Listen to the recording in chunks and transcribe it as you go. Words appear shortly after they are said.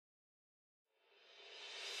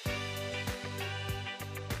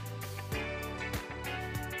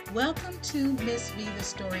Welcome to Miss V the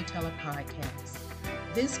Storyteller podcast.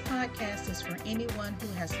 This podcast is for anyone who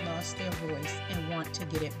has lost their voice and want to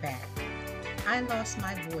get it back. I lost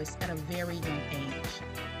my voice at a very young age,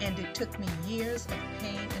 and it took me years of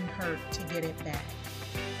pain and hurt to get it back.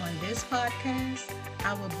 On this podcast,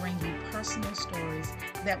 I will bring you personal stories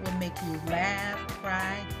that will make you laugh,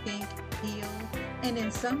 cry, think, heal, and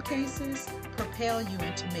in some cases, propel you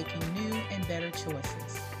into making new and better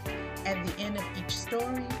choices. At the end of each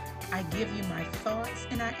story, I give you my thoughts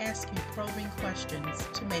and I ask you probing questions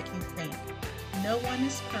to make you think. No one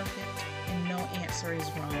is perfect and no answer is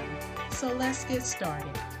wrong. So let's get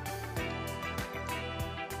started.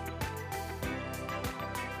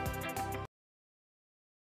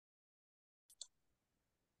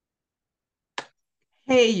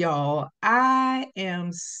 Hey y'all, I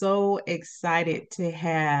am so excited to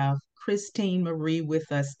have Christine Marie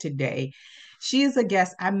with us today. She is a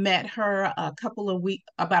guest. I met her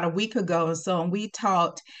about a week ago or so, and we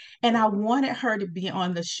talked, and I wanted her to be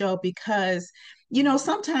on the show because,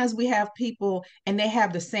 sometimes we have people and they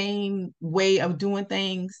have the same way of doing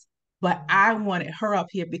things, but I wanted her up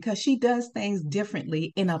here because she does things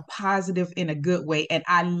differently in a positive, in a good way, and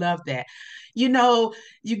I love that. You know,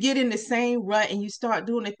 you get in the same rut and you start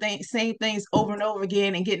doing same things over and over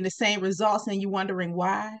again and getting the same results, and you're wondering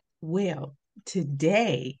why. Well,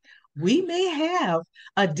 today we may have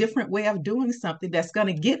a different way of doing something that's going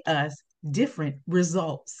to get us different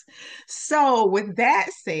results. So, with that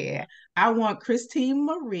said, I want Christine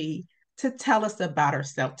Marie to tell us about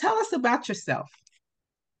herself. Tell us about yourself.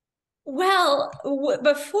 Well,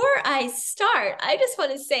 before I start, I just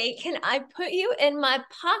want to say, can I put you in my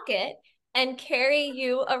pocket and carry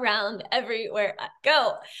you around everywhere I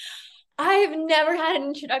go? I've never had an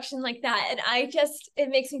introduction like that. And it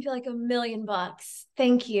makes me feel like $1,000,000.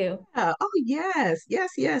 Thank you. Oh, yes,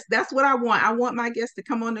 yes, yes. That's what I want. I want my guests to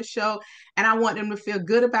come on the show and I want them to feel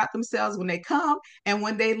good about themselves when they come and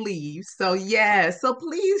when they leave. So, yes. So,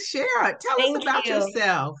 please share. Tell us Thank about you.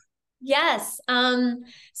 yourself. Yes.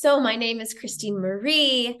 So my name is Christine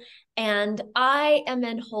Marie, and I am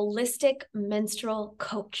an holistic menstrual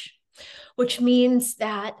coach, which means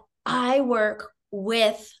that I work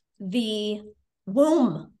with the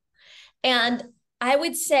womb. And I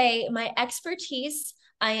would say my expertise,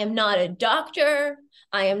 I am not a doctor,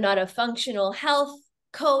 I am not a functional health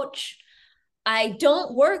coach. I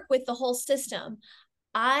don't work with the whole system.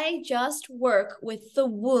 I just work with the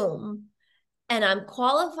womb, and I'm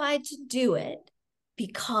qualified to do it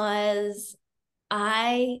because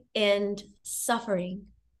I end suffering.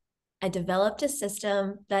 I developed a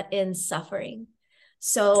system that ends suffering.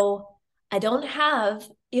 So I don't have,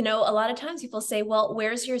 a lot of times people say, well,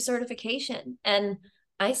 where's your certification? And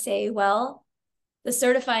I say, well, the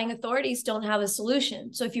certifying authorities don't have a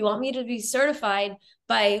solution. So if you want me to be certified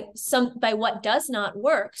by what does not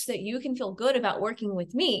work so that you can feel good about working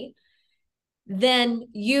with me, then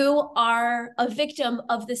you are a victim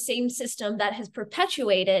of the same system that has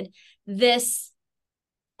perpetuated this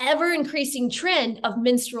ever increasing trend of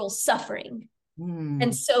menstrual suffering.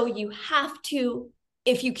 And so you have to,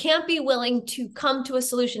 if you can't be willing to come to a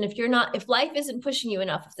solution, if life isn't pushing you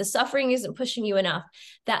enough, if the suffering isn't pushing you enough,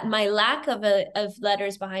 that my lack of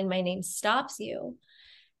letters behind my name stops you,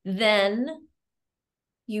 then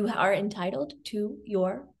you are entitled to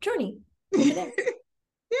your journey over there.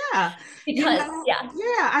 Yeah, Because, yeah.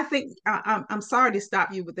 yeah, I think I'm sorry to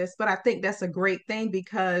stop you with this, but I think that's a great thing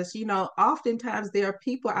because, oftentimes there are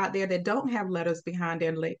people out there that don't have letters behind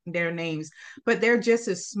their names, but they're just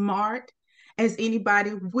as smart as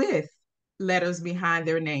anybody with letters behind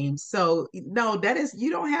their names. So, no,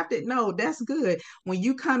 you don't have to, no, that's good. When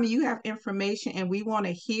you come, you have information and we want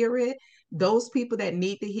to hear it. Those people that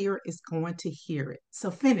need to hear it is going to hear it.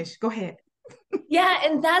 So, finish, go ahead. Yeah,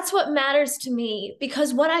 and that's what matters to me,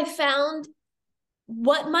 because what I found,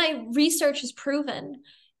 what my research has proven,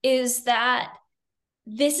 is that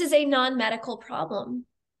this is a non-medical problem.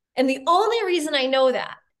 And the only reason I know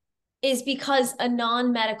that is because a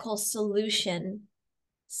non-medical solution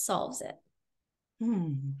solves it.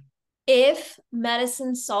 If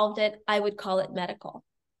medicine solved it, I would call it medical.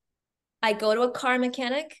 I go to a car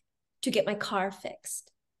mechanic to get my car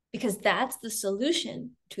fixed because that's the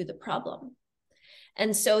solution to the problem.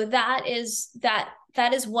 And so that is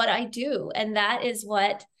what I do. And that is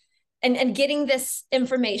what, and getting this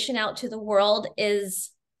information out to the world is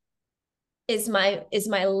my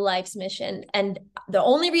life's mission. And the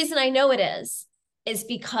only reason I know it is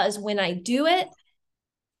because when I do it,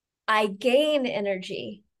 I gain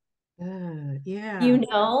energy. Yeah. You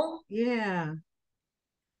know? Yeah.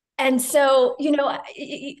 And so, you know,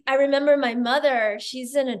 I remember my mother,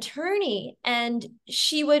 she's an attorney, and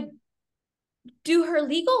she would do her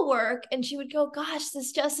legal work and she would go, gosh,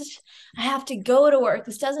 this just, I have to go to work.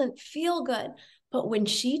 This doesn't feel good. But when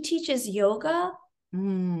she teaches yoga,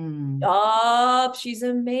 Mm. stop, she's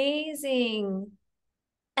amazing.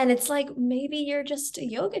 And it's like, maybe you're just a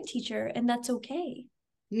yoga teacher and that's okay.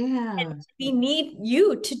 Yeah. And we need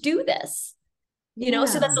you to do this, you know,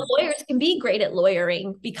 so that Yeah. the lawyers can be great at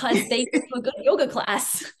lawyering because they took a good yoga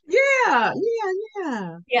class. Yeah. Yeah.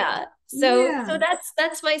 Yeah. Yeah. So Yeah.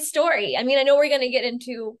 that's my story. I mean, I know we're going to get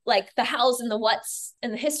into like the hows and the whats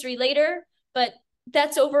and the history later, but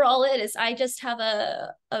that's overall it is I just have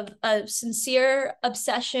a sincere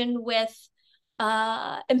obsession with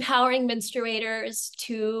empowering menstruators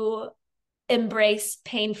to embrace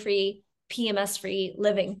pain-free, PMS-free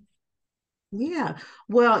living. Yeah.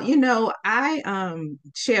 Well, you know, I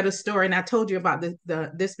shared a story and I told you about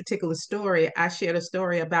this particular story. I shared a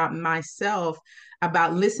story about myself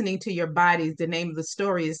about listening to your body. The name of the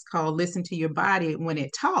story is called Listen to Your Body When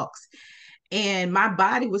It Talks. And my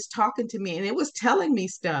body was talking to me and it was telling me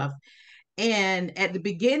stuff. And at the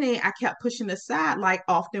beginning, I kept pushing aside, like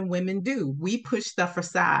often women do. We push stuff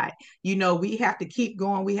aside. You know, we have to keep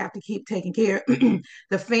going. We have to keep taking care of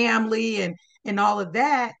the family and all of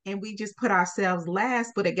that. And we just put ourselves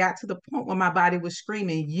last. But it got to the point where my body was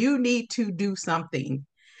screaming, "You need to do something."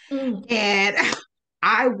 Mm. And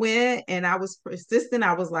I went and I was persistent.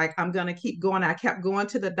 I was like, I'm going to keep going. I kept going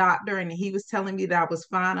to the doctor and he was telling me that I was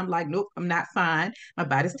fine. I'm like, nope, I'm not fine. My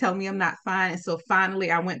body's telling me I'm not fine. And so finally,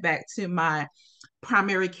 I went back to my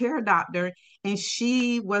primary care doctor and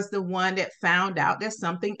she was the one that found out that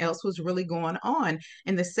something else was really going on.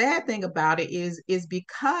 And the sad thing about it is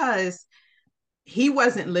because he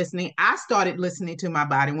wasn't listening, I started listening to my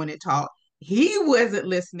body when it talked. He wasn't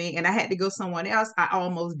listening and I had to go someone else. I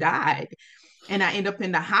almost died and I end up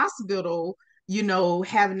in the hospital, you know,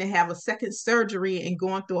 having to have a second surgery and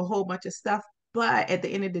going through a whole bunch of stuff. But at the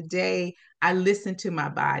end of the day, I listen to my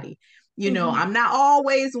body. You know, Mm-hmm. I'm not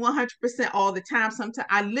always 100% all the time. Sometimes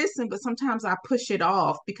I listen, but sometimes I push it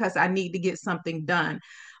off because I need to get something done.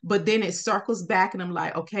 But then it circles back and I'm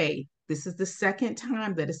like, okay, this is the second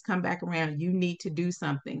time that it's come back around. You need to do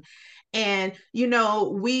something. And, you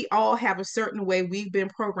know, we all have a certain way we've been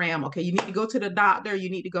programmed. Okay, you need to go to the doctor, you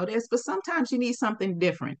need to go this, but sometimes you need something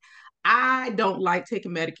different. I don't like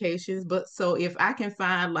taking medications, but so if I can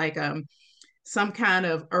find like some kind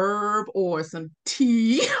of herb or some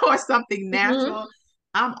tea or something Mm-hmm. natural,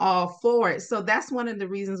 I'm all for it. So that's one of the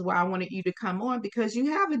reasons why I wanted you to come on because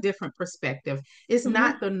you have a different perspective. It's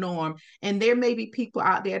not Mm-hmm. the norm. And there may be people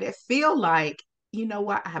out there that feel like, you know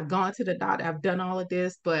what, I've gone to the doctor, I've done all of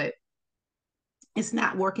this, but it's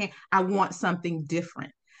not working. I want something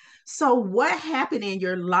different. So, what happened in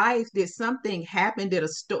your life? Did something happen? Did a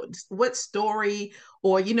story? What story?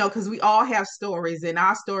 Or you know, because we all have stories. In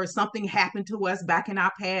our story, something happened to us back in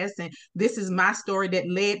our past, and this is my story that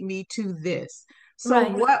led me to this. So,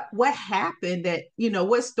 Right. what happened that you know?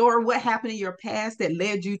 What story? What happened in your past that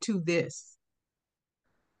led you to this?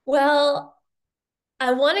 Well,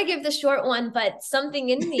 I want to give the short one, but something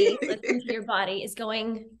in me, listen to your body, is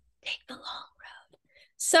going, take the long road.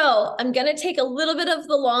 So I'm going to take a little bit of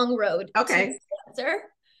the long road to Okay. the answer.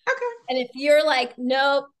 Okay. And if you're like,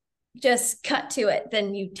 nope, just cut to it,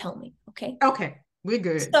 then you tell me. Okay. Okay. We're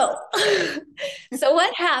good. So, so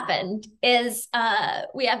what happened is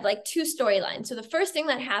we have like two storylines. So the first thing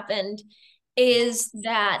that happened is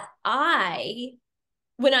that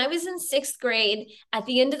when I was in sixth grade, at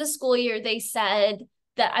the end of the school year, they said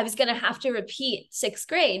that I was going to have to repeat sixth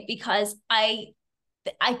grade because I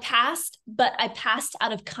passed, but I passed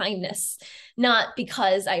out of kindness, not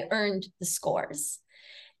because I earned the scores.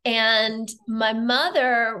 And my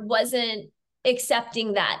mother wasn't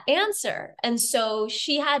accepting that answer. And so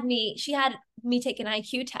she had me take an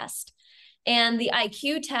IQ test. And the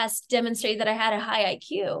IQ test demonstrated that I had a high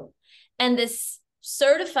IQ. And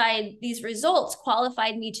these results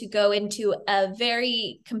qualified me to go into a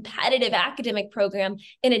very competitive academic program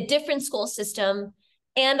in a different school system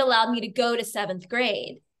and allowed me to go to seventh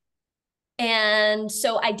grade. And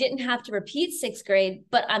so I didn't have to repeat sixth grade,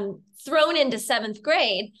 but I'm thrown into seventh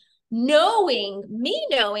grade, knowing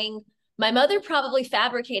my mother probably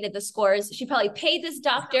fabricated the scores. She probably paid this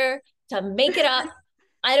doctor to make it up.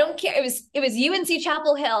 I don't care. It was UNC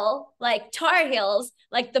Chapel Hill, like Tar Heels,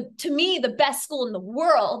 like to me the best school in the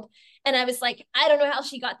world. And I was like, I don't know how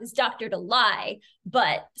she got this doctor to lie,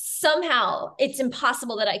 but somehow it's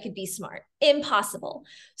impossible that I could be smart. Impossible.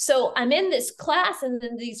 So I'm in this class and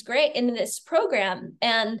in this program,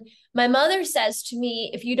 and my mother says to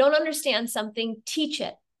me, if you don't understand something, teach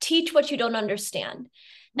it. teach what you don't understand.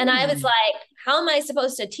 And I was like, how am I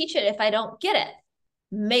supposed to teach it if I don't get it?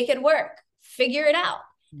 Make it work, figure it out.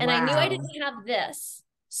 And I knew I didn't have this.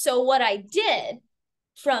 So what I did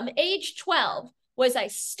from age 12 was I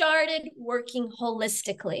started working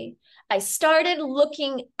holistically. I started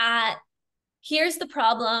looking at, here's the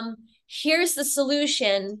problem, here's the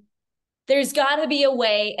solution. There's got to be a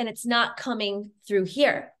way, and it's not coming through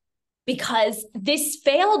here, because this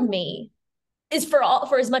failed me is for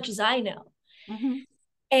as much as I know. Mm-hmm.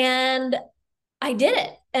 And I did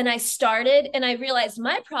it. And I started, and I realized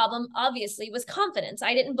my problem obviously was confidence.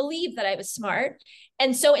 I didn't believe that I was smart.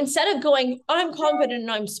 And so instead of going, I'm confident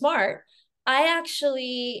and I'm smart, I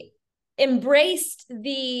actually embraced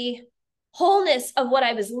the wholeness of what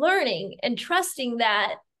I was learning and trusting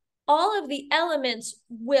that all of the elements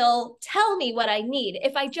will tell me what I need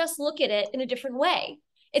if I just look at it in a different way.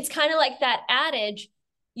 It's kind of like that adage,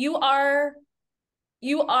 you are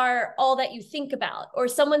all that you think about. Or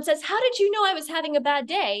someone says, how did you know I was having a bad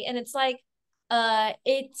day? And it's like,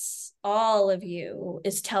 it's all of you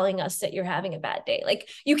is telling us that you're having a bad day. Like,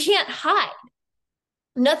 you can't hide.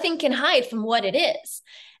 Nothing can hide from what it is.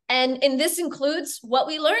 And this includes what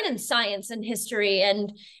we learn in science and history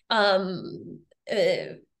and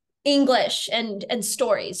English and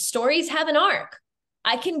stories. Stories have an arc.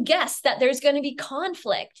 I can guess that there's going to be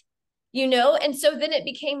conflict, And so then it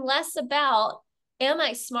became less about, am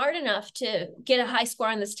I smart enough to get a high score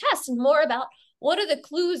on this test? And more about, what are the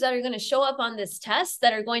clues that are going to show up on this test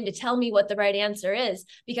that are going to tell me what the right answer is?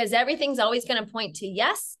 Because everything's always going to point to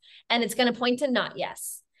yes, and it's going to point to not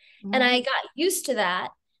yes. Mm-hmm. And I got used to that.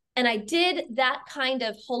 And I did that kind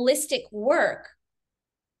of holistic work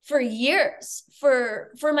for years.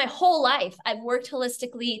 For my whole life, I've worked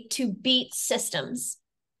holistically to beat systems,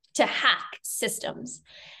 to hack systems.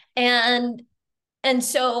 And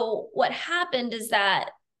so what happened is that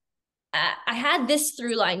I had this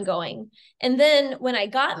through line going. And then when I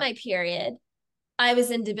got my period, I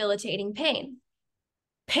was in debilitating pain.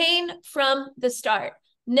 Pain from the start.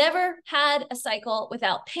 Never had a cycle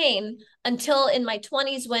without pain until in my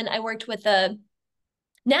 20s when I worked with a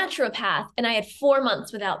naturopath and I had 4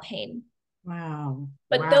 months without pain. Wow.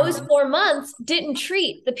 But those 4 months didn't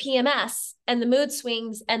treat the PMS and the mood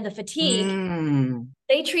swings and the fatigue.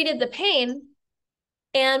 They treated the pain.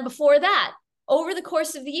 And before that, over the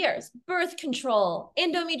course of the years, birth control,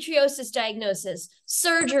 endometriosis diagnosis,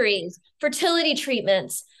 surgeries, fertility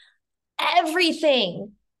treatments,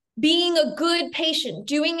 everything, being a good patient,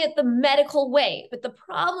 doing it the medical way. But the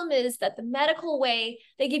problem is that the medical way,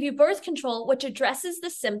 they give you birth control, which addresses the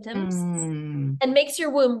symptoms and makes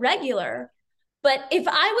your womb regular. But if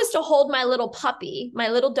I was to hold my little puppy, my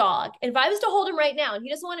little dog, and if I was to hold him right now, and he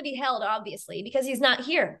doesn't want to be held, obviously, because he's not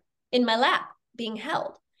here in my lap being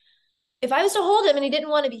held. If I was to hold him and he didn't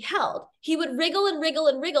want to be held, he would wriggle and wriggle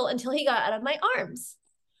and wriggle until he got out of my arms.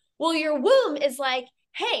 Well, your womb is like,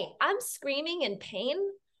 hey, I'm screaming in pain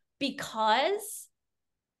because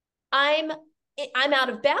I'm out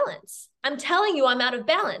of balance. I'm telling you I'm out of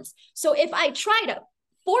balance. So if I try to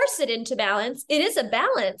force it into balance, it is a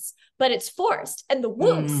balance, but it's forced. And the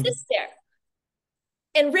womb sits there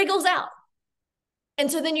and wriggles out.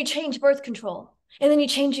 And so then you change birth control and then you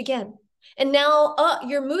change again. And now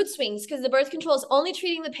your mood swings, because the birth control is only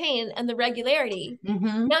treating the pain and the regularity.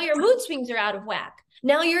 Now your mood swings are out of whack.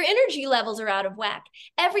 Now your energy levels are out of whack.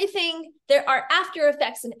 Everything, there are after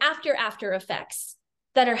effects and after effects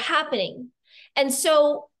that are happening. And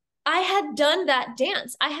so I had done that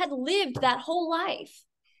dance. I had lived that whole life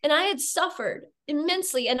and I had suffered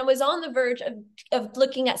immensely. And I was on the verge of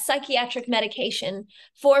looking at psychiatric medication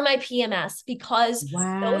for my PMS because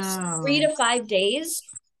those 3 to 5 days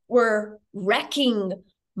were wrecking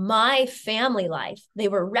my family life. They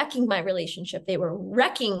were wrecking my relationship. They were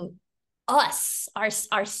wrecking us,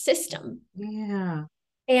 our system. Yeah.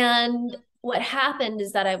 And what happened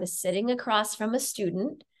is that I was sitting across from a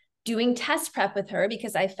student doing test prep with her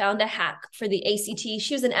because I found a hack for the ACT.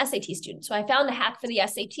 She was an SAT student. So I found a hack for the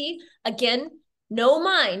SAT. Again, no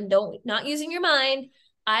mind, not using your mind.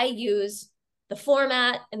 I use the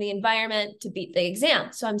format and the environment to beat the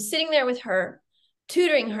exam. So I'm sitting there with her,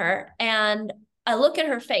 tutoring her, and I look at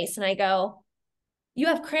her face and I go, you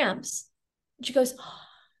have cramps. And she goes,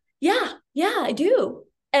 yeah, I do.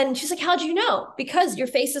 And she's like, how'd you know? Because your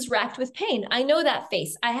face is racked with pain. I know that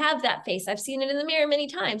face. I have that face. I've seen it in the mirror many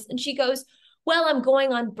times. And she goes, well, I'm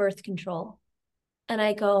going on birth control. And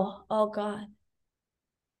I go, oh God.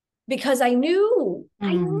 Because I knew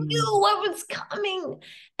what was coming.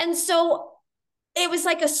 And so it was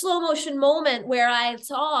like a slow motion moment where I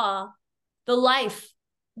saw the life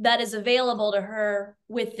that is available to her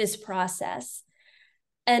with this process.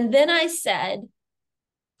 And then I said,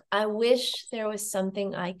 I wish there was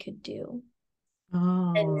something I could do.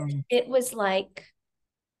 And Oh. it was like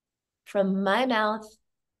from my mouth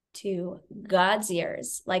to God's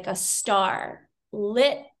ears, like a star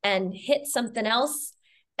lit and hit something else.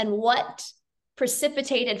 And what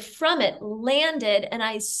precipitated from it landed, and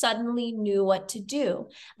I suddenly knew what to do.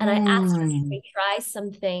 And I asked her, can Mm. we try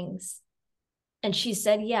some things? And she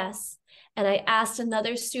said yes. And I asked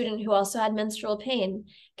another student who also had menstrual pain,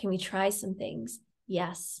 can we try some things?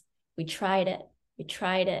 Yes. We tried it. We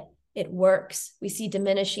tried it. It works. We see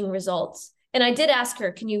diminishing results. And I did ask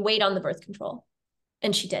her, can you wait on the birth control?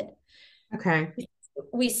 And she did. Okay.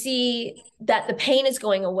 We see that the pain is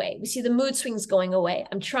going away. We see the mood swings going away.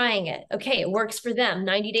 I'm trying it. Okay, it works for them.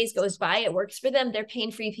 90 days goes by, it works for them. They're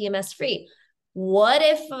pain-free, PMS-free. What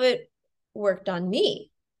if it worked on me?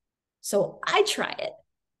 So I try it.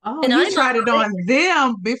 Oh, And you I'm tried it on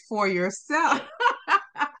them before yourself.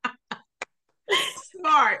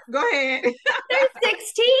 Smart. Go ahead. they're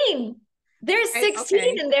 16. They're Okay. 16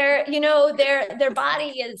 Okay. and their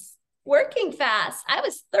body is working fast. I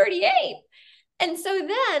was 38. And so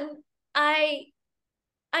then I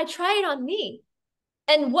I try it on me.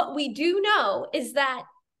 And what we do know is that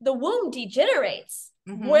the womb degenerates,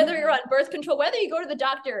 Mm-hmm. whether you're on birth control, whether you go to the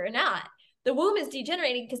doctor or not. The womb is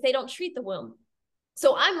degenerating because they don't treat the womb.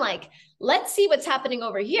 So I'm like, let's see what's happening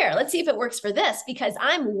over here. Let's see if it works for this because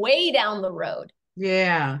I'm way down the road.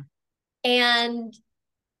 Yeah. And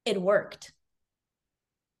it worked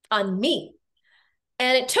on me.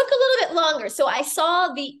 And it took a little bit longer. So I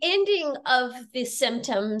saw the ending of the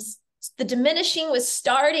symptoms. The diminishing was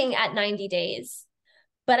starting at 90 days,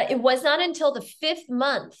 but it was not until the fifth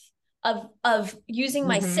month of using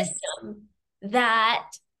my Mm-hmm. system that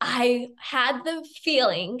I had the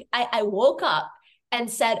feeling, I woke up and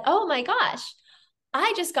said, oh my gosh,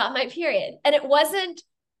 I just got my period. And it wasn't,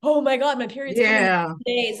 oh my God, my period's coming in Yeah. 2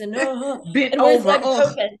 days Bent and where's the over.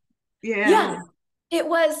 Oh, ibuprofen? yeah. Yeah, it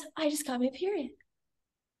was, I just got my period.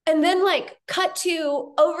 And then like cut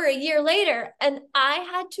to over a year later, and I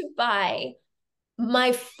had to buy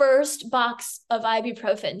my first box of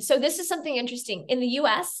ibuprofen. So this is something interesting. In the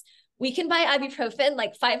US, we can buy ibuprofen,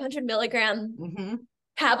 like 500 milligram Mm-hmm.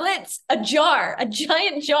 tablets, a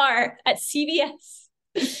giant jar at CVS.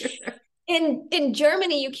 In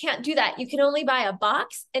Germany, you can't do that. You can only buy a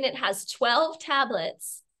box and it has 12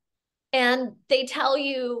 tablets. And they tell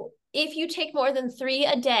you if you take more than 3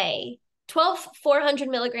 a day, 12 400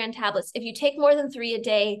 milligram tablets, if you take more than 3 a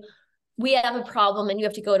day, we have a problem and you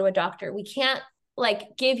have to go to a doctor. We can't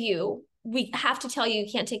like give you, we have to tell you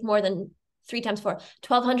you can't take more than 3 times 4,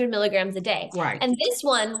 1200 milligrams a day. Right. And this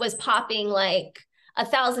one was popping like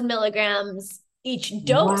 1,000 milligrams each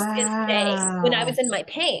dose in a day when I Wow. was in my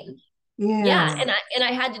pain. Yeah. Yeah. And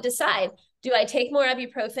I had to decide, do I take more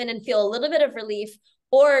ibuprofen and feel a little bit of relief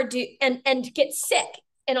or do and get sick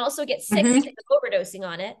and also get sick Mm-hmm. because of overdosing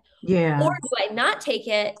on it? Or Yeah. do I not take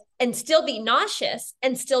it and still be nauseous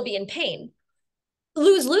and still be in pain?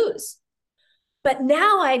 Lose, lose. But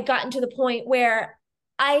now I had gotten to the point where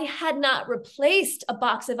I had not replaced a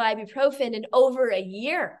box of ibuprofen in over a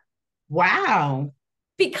year Wow.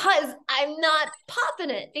 because I'm not popping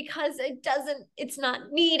it because it's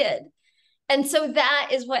not needed. And so that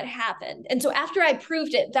is what happened. And so after I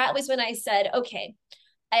proved it, that was when I said, okay,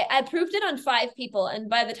 I proved it on 5 people. And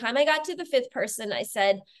by the time I got to the fifth person, I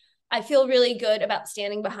said, I feel really good about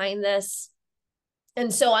standing behind this.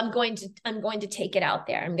 And so I'm going to take it out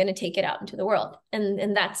there. I'm going to take it out into the world.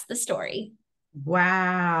 And that's the story.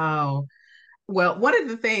 Wow. Well, one of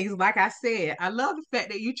the things, like I said, I love the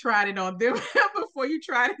fact that you tried it on them before you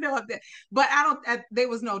tried it on that. But there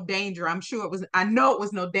was no danger. I'm sure it was, I know it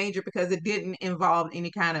was no danger because it didn't involve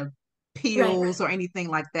any kind of Right. pills or anything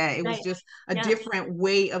like that. It was Right. just a Yeah. different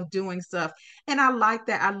way of doing stuff. And I like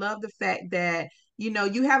that. I love the fact that,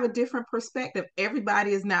 you have a different perspective.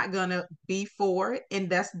 Everybody is not going to be for it, and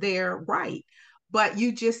that's their right. But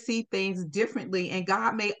you just see things differently, and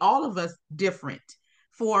God made all of us different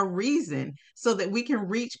for a reason so that we can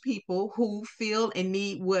reach people who feel and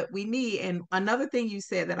need what we need. And another thing you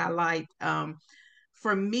said that I liked,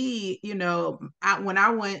 for me, when I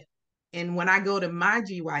went and when I go to my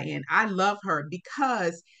GYN, I love her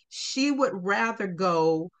because she would rather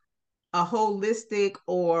go a holistic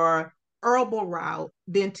or herbal route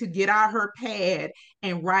than to get out her pad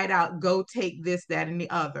and write out, go take this, that, and the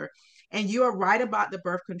other. And you are right about the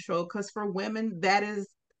birth control because for women, that is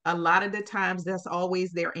a lot of the times that's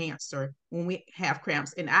always their answer when we have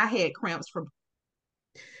cramps. And I had cramps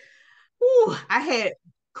I had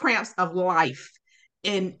cramps of life.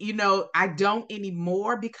 And I don't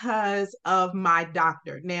anymore because of my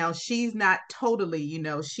doctor. Now she's not totally,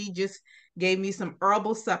 she just gave me some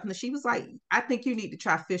herbal supplement. She was like, I think you need to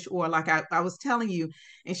try fish oil, like I was telling you.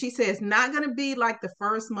 And she says it's not going to be like the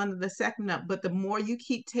first month or the second month, but the more you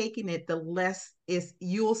keep taking it, the less is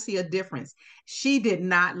you'll see a difference. She did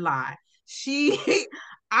not lie. She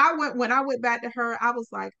when I went back to her, I was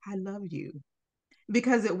like, I love you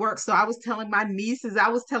because it works. So I was telling my nieces, I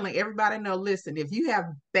was telling everybody, no, listen, if you have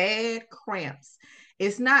bad cramps,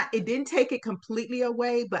 it didn't take it completely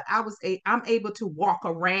away, but I'm able to walk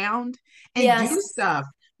around and do Yes. stuff,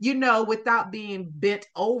 without being bent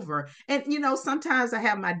over. And, sometimes I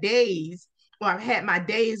have my days, or I've had my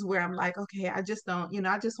days where I'm like, okay, I just don't,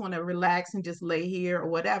 I just want to relax and just lay here or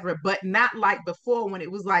whatever, but not like before when it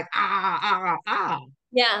was like, ah.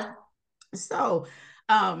 Yeah. So,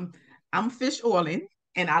 um, I'm fish oiling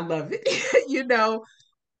and I love it,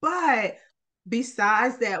 but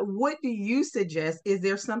besides that, what do you suggest? Is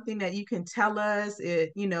there something that you can tell us,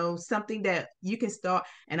 something that you can start?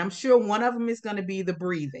 And I'm sure one of them is going to be the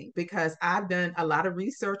breathing, because I've done a lot of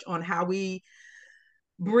research on how we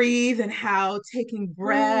breathe and how taking Mm.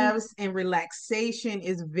 breaths and relaxation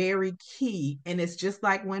is very key. And it's just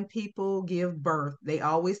like when people give birth, they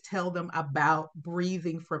always tell them about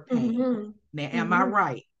breathing for pain. Mm-hmm. Now, am I Mm-hmm.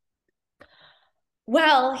 right?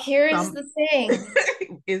 Well, here's Some the thing.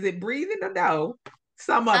 is it breathing or no?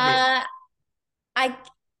 Some of it. Uh, I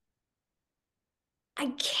I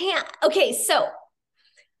can't. Okay, so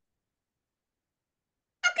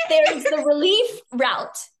there's the relief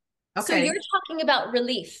route. So you're Okay. talking about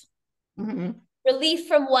relief. Hmm. Relief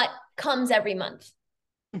from what comes every month.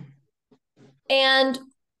 And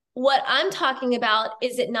what I'm talking about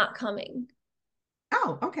is it not coming.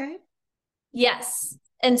 Oh, okay. Yes.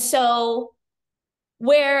 And so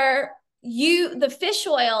where the fish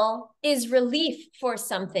oil is relief for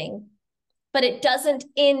something, but it doesn't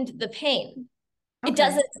end the pain. It Okay.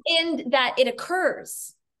 doesn't end that it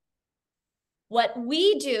occurs. What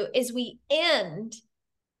we do is we end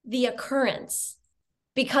the occurrence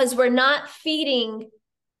because we're not feeding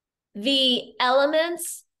the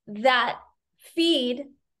elements that feed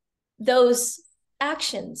those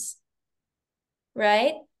actions,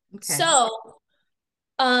 right? Okay. So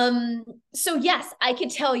yes, I could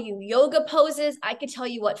tell you yoga poses, I could tell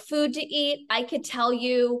you what food to eat, I could tell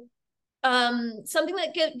you something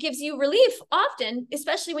that gives you relief often,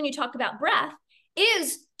 especially when you talk about breath,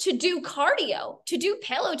 is to do cardio, to do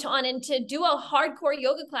Peloton, and to do a hardcore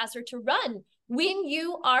yoga class or to run when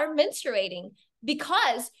you are menstruating,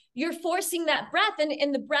 because you're forcing that breath,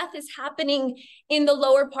 and the breath is happening in the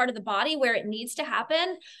lower part of the body where it needs to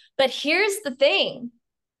happen. But here's the thing,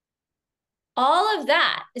 all of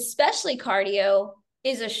that, especially cardio,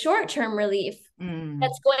 is a short-term relief Mm.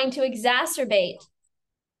 that's going to exacerbate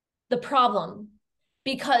the problem.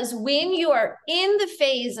 Because when you are in the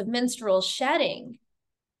phase of menstrual shedding,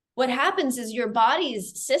 what happens is your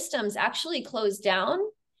body's systems actually close down.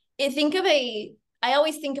 I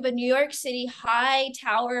always think of a New York City high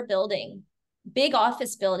tower building, big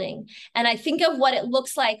office building. And I think of what it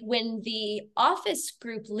looks like when the office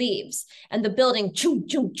group leaves and the building choo,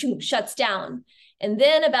 choo, choo, shuts down. And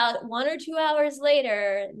then about 1 or 2 hours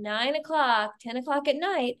later, 9 o'clock, 10 o'clock at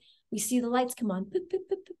night, we see the lights come on, boop, boop,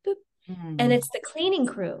 boop, boop, boop, and Mm. it's the cleaning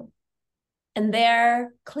crew. And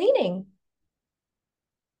they're cleaning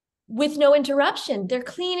with no interruption. They're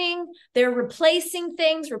cleaning, they're replacing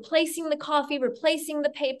things, replacing the coffee, replacing the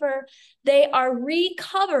paper. They are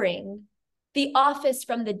recovering the office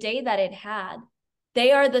from the day that it had.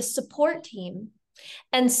 They are the support team.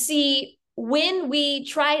 And see, when we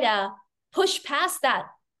try to push past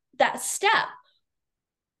that step,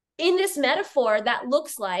 in this metaphor, that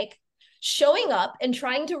looks like showing up and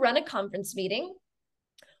trying to run a conference meeting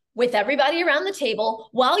with everybody around the table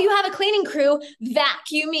while you have a cleaning crew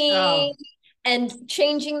vacuuming Oh, and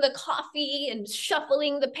changing the coffee and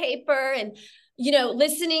shuffling the paper and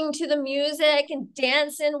listening to the music and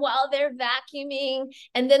dancing while they're vacuuming.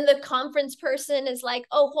 And then the conference person is like,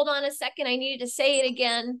 oh, hold on a second, I needed to say it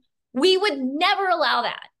again. We would never allow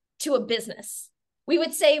that to a business. We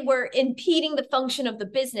would say we're impeding the function of the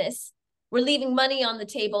business. We're leaving money on the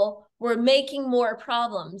table. We're making more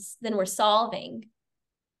problems than we're solving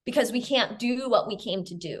because we can't do what we came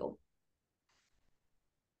to do.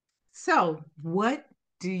 so what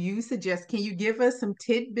do you suggest? Can you give us some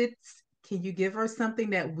tidbits? Can you give us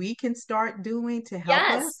something that we can start doing to help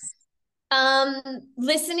us? Yes.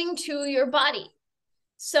 Listening to your body.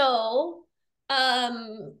 So,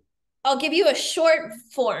 I'll give you a short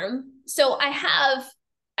form. So I have,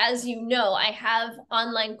 as you know, I have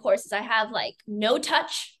online courses. I have like no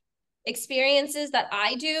touch. experiences that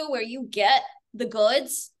I do where you get the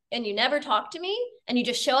goods and you never talk to me and you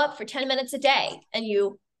just show up for 10 minutes a day and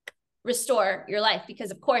you restore your life.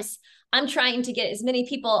 Because, of course, I'm trying to get as many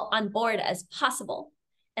people on board as possible.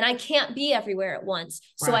 And I can't be everywhere at once.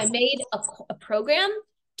 So I made a program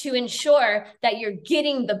to ensure that you're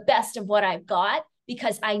getting the best of what I've got,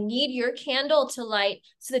 because I need your candle to light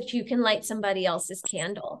so that you can light somebody else's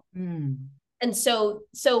candle. And so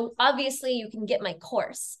obviously you can get my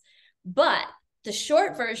course, but the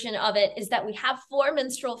short version of it is that we have 4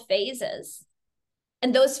 menstrual phases,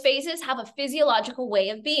 and those phases have a physiological way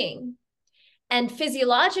of being. And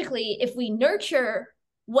physiologically, if we nurture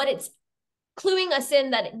what it's cluing us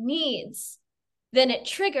in that it needs, then it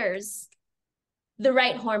triggers the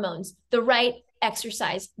right hormones, the right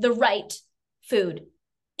exercise, the right food.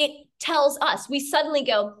 It tells us, we suddenly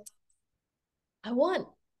go, I want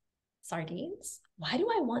sardines. Why do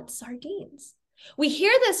I want sardines? We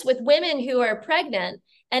hear this with women who are pregnant,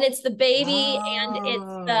 and it's the baby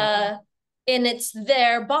and it's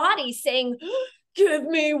their body saying, give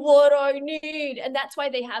me what I need. And that's why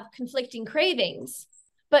they have conflicting cravings.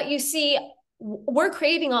 But you see, we're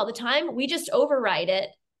craving all the time. We just override it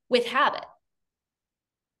with habit.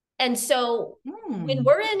 And so when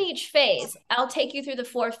we're in each phase, I'll take you through the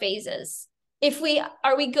 4 phases.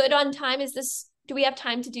 Are we good on time? Do we have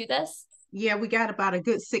time to do this? Yeah, we got about a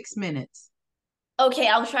good 6 minutes. Okay,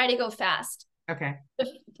 I'll try to go fast. Okay.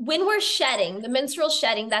 When we're shedding, the menstrual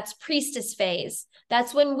shedding, that's priestess phase.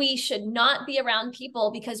 That's when we should not be around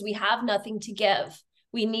people because we have nothing to give.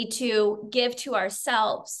 We need to give to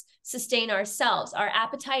ourselves, sustain ourselves. Our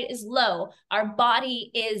appetite is low. Our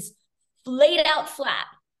body is laid out flat.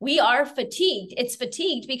 We are fatigued. It's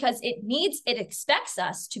fatigued because it expects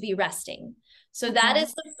us to be resting. So that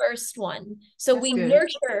is the first one. So that's we good.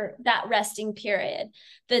 Nurture that resting period.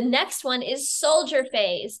 The next one is soldier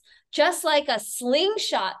phase. Just like a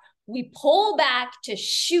slingshot, we pull back to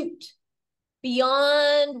shoot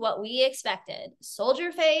beyond what we expected.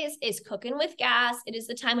 Soldier phase is cooking with gas. It is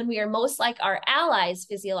the time when we are most like our allies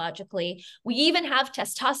physiologically. We even have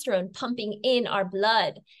testosterone pumping in our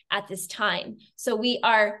blood at this time. So we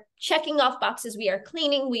are checking off boxes. We are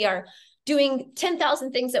cleaning. We are doing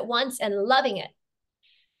 10,000 things at once and loving it.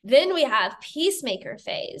 Then we have peacemaker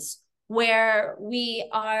phase, where we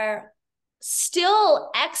are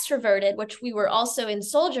still extroverted, which we were also in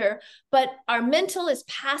soldier, but our mental is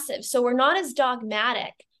passive. So we're not as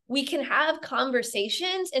dogmatic. We can have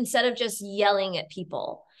conversations instead of just yelling at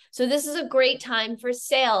people. So this is a great time for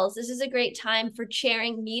sales. This is a great time for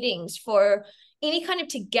chairing meetings, for any kind of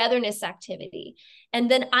togetherness activity. And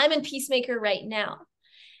then I'm in peacemaker right now.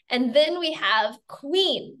 And then we have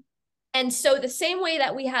queen. And so the same way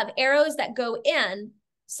that we have arrows that go in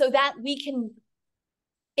so that we can,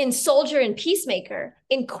 in soldier and peacemaker,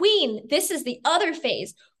 in queen, this is the other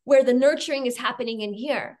phase where the nurturing is happening in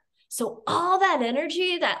here. So all that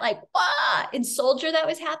energy that in soldier that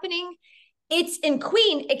was happening, it's in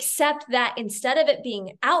queen, except that instead of it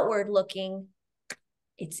being outward looking,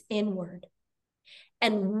 it's inward.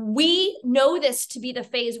 And we know this to be the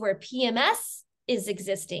phase where PMS is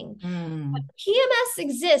existing. But PMS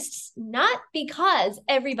exists not because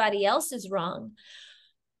everybody else is wrong,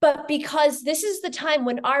 but because this is the time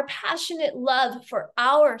when our passionate love for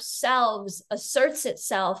ourselves asserts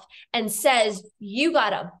itself and says, you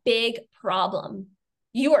got a big problem.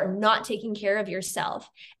 You are not taking care of yourself.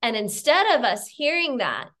 And instead of us hearing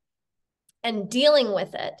that and dealing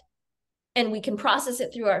with it, and we can process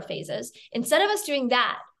it through our phases, instead of us doing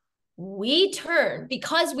that, we turn,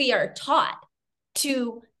 because we are taught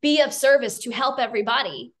to be of service, to help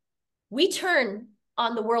everybody, we turn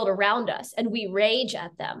on the world around us and we rage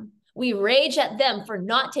at them. We rage at them for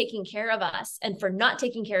not taking care of us and for not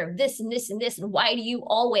taking care of this and this and this. And why do you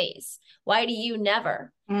always? Why do you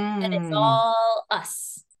never? And it's all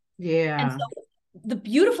us. Yeah. And so the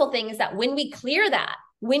beautiful thing is that when we clear that,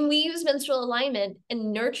 when we use menstrual alignment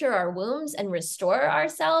and nurture our wombs and restore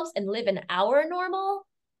ourselves and live in our normal,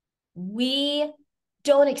 we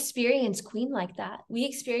don't experience queen like that. We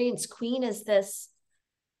experience queen as this,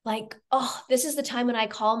 this is the time when I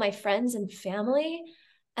call my friends and family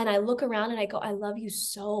and I look around and I go, I love you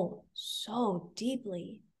so, so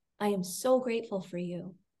deeply. I am so grateful for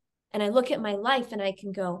you. And I look at my life and I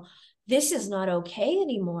can go, this is not okay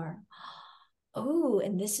anymore. Oh,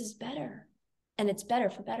 and this is better. And it's better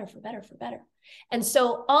for better, for better, for better. And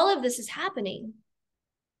so all of this is happening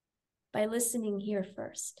by listening here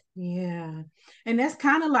first. Yeah. And that's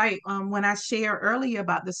kind of like when I shared earlier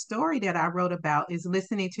about the story that I wrote about, is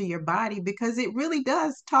listening to your body, because it really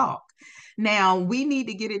does talk. Now we need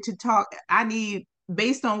to get it to talk. I need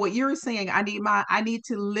based on what you're saying, I need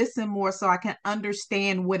to listen more so I can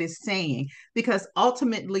understand what it's saying, because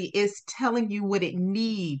ultimately it's telling you what it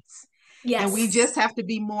needs. And we Yes. just have to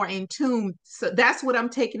be more in tune. So that's what I'm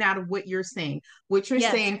taking out of what you're saying. What you're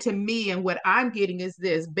Yes. saying to me and what I'm getting is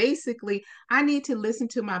this. Basically, I need to listen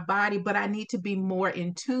to my body, but I need to be more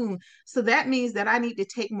in tune. So that means that I need to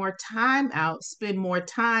take more time out, spend more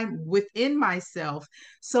time within myself,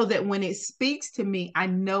 so that when it speaks to me, I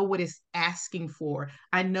know what it's asking for.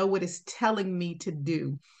 I know what it's telling me to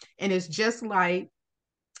do. And it's just like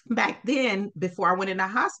back then, before I went in the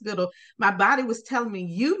hospital, my body was telling me,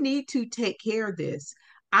 you need to take care of this.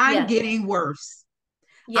 I'm Yes. getting worse.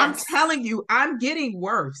 I'm Yes. telling you, I'm getting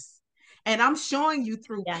worse. And I'm showing you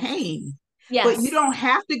through Yes. pain. But you Yes. don't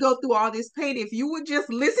have to go through all this pain. If you would just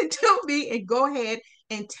listen to me and go ahead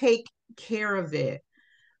and take care of it.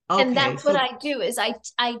 And Okay. that's what So I do is I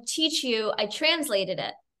teach you, I translated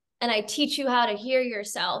it and I teach you how to hear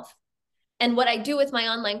yourself. And what I do with my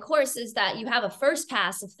online course is that you have a first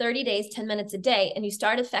pass of 30 days, 10 minutes a day, and you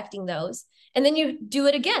start affecting those. And then you do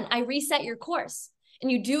it again. I reset your course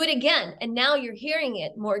and you do it again. And now you're hearing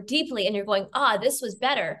it more deeply and you're going, this was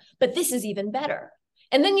better, but this is even better.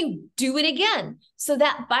 And then you do it again so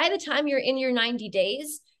that by the time you're in your 90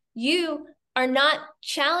 days, you are not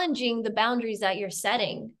challenging the boundaries that you're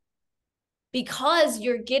setting, because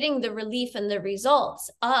you're getting the relief and the results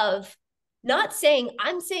of not saying,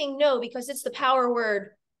 I'm saying no because it's the power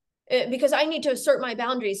word, because I need to assert my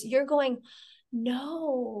boundaries. You're going,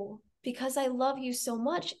 no, because I love you so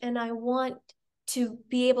much and I want to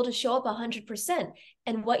be able to show up 100%.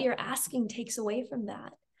 And what you're asking takes away from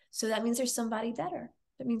that. So that means there's somebody better.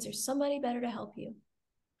 That means there's somebody better to help you.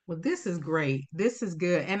 well, this is great. This is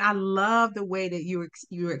good. And I love the way that you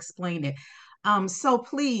explain it. So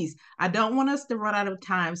please, I don't want us to run out of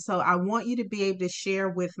time. So I want you to be able to share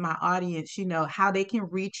with my audience, how they can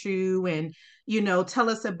reach you, and, tell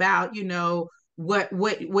us about,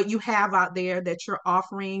 what you have out there that you're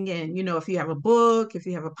offering. And, if you have a book, if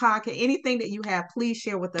you have a pocket, anything that you have, please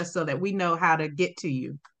share with us so that we know how to get to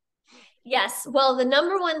you. Yes. Well, the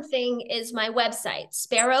number one thing is my website,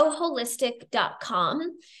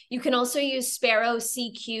 sparrowholistic.com. You can also use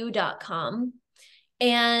sparrowcq.com.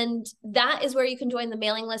 And that is where you can join the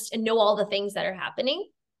mailing list and know all the things that are happening.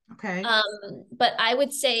 Okay. But I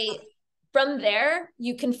would say from there,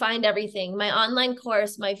 you can find everything. My online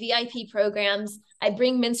course, my VIP programs. I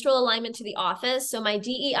bring menstrual alignment to the office. So my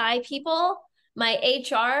DEI people, my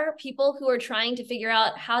HR people who are trying to figure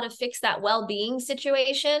out how to fix that well-being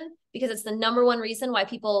situation, because it's the number one reason why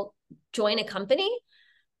people join a company.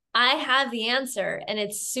 I have the answer and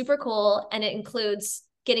it's super cool. And it includes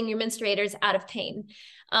getting your menstruators out of pain.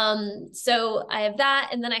 So I have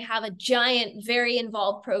that. And then I have a giant, very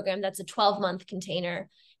involved program that's a 12-month container.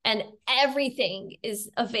 And everything is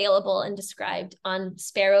available and described on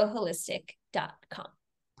sparrowholistic.com.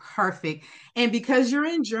 Perfect. And because you're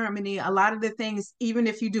in Germany, a lot of the things, even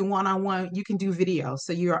if you do one-on-one, you can do video.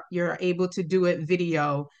 So you're able to do it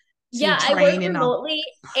video to Yeah, I work train and all. remotely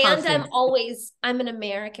and Perfect. I'm an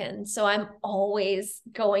American, so I'm always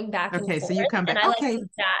going back and Okay, so forth you come and back. I like Okay. to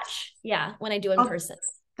batch, yeah, when I do in Oh, person.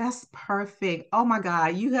 that's perfect. Oh my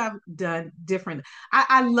God, you have done different.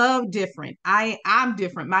 I love different. I'm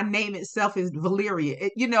different. My name itself is Valeria.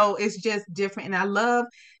 It's just different. And I love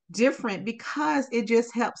different because it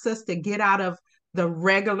just helps us to get out of the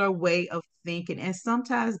regular way of thinking. And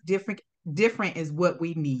sometimes different is what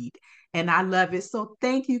we need. And I love it. So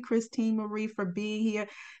thank you, Christine Marie, for being here.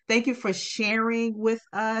 Thank you for sharing with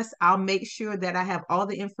us. I'll make sure that I have all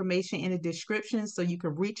the information in the description so you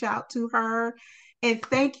can reach out to her. And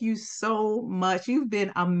thank you so much. You've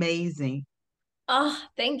been amazing. Oh,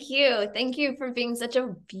 thank you. Thank you for being such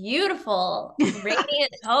a beautiful,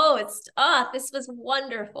 radiant host. Oh, this was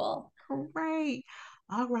wonderful. Great.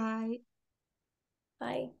 All right.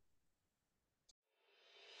 Bye.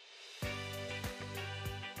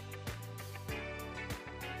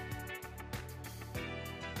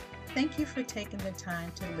 Thank you for taking the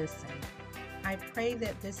time to listen. I pray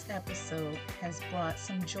that this episode has brought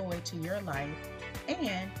some joy to your life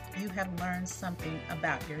and you have learned something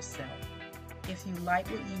about yourself. If you like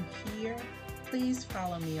what you hear, please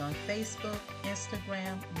follow me on Facebook,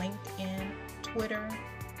 Instagram, LinkedIn, Twitter,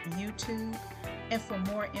 YouTube. And for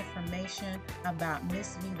more information about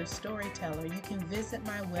Miss V the Storyteller, you can visit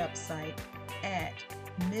my website at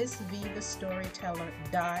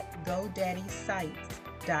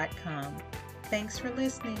missvthestoryteller.godaddysite.com. Thanks for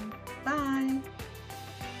listening. Bye.